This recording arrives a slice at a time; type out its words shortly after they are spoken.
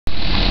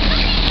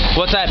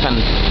What happened?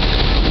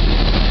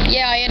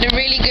 Yeah, I had a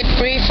really good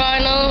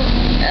pre-final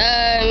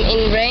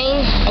in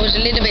rain. I was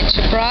a little bit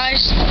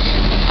surprised.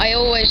 I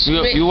always...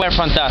 You were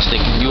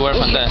fantastic. You were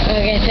fantastic.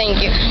 Okay,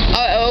 thank you.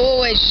 I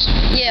always,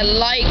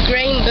 like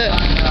rain, but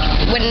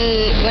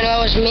when I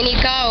was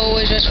mini-car, I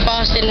always was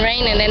fast in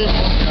rain, and then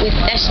with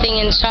testing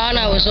in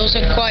Sana, I was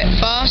also quite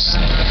fast,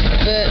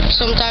 but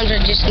sometimes I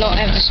just not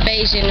have the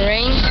space in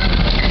rain.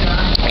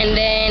 And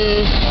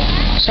then,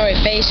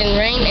 pace in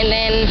rain, and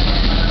then,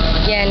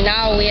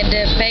 now we had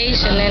the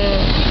pace, and then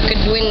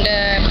could win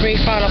the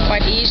pre-final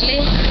quite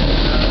easily.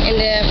 In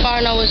the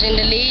final, I was in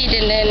the lead,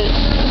 and then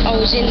I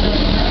was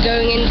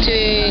going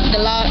into the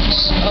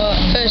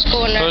first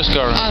corner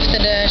after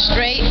the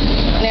straight.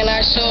 And then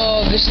I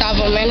saw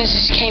Gustavo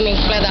Menezes came in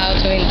flat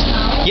out to win.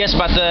 Yes,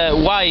 but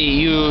why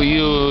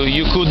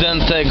you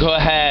couldn't go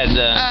ahead?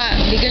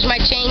 Because my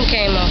chain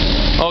came off.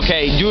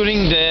 Okay,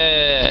 during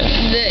the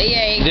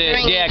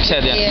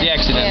accident. Yeah, the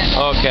accident.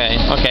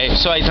 Yeah. Okay.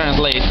 So I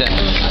translate.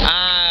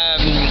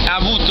 Ha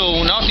avuto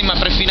un'ottima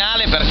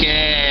prefinale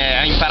perché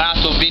ha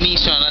imparato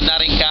benissimo ad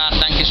andare in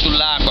kart anche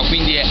sull'acqua,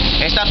 quindi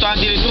è stato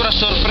addirittura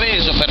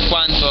sorpreso per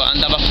quanto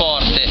andava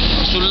forte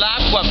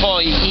sull'acqua.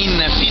 Poi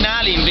in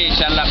finale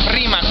invece alla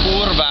prima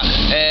curva,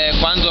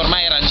 quando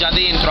ormai era già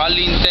dentro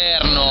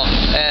all'interno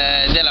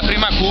della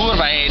prima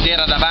curva ed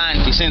era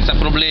davanti senza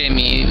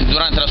problemi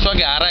durante la sua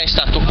gara, è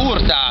stato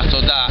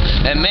urtato da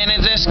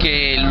Menezes,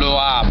 che lo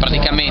ha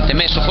praticamente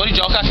messo fuori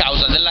gioco a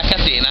causa della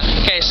catena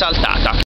che è saltata.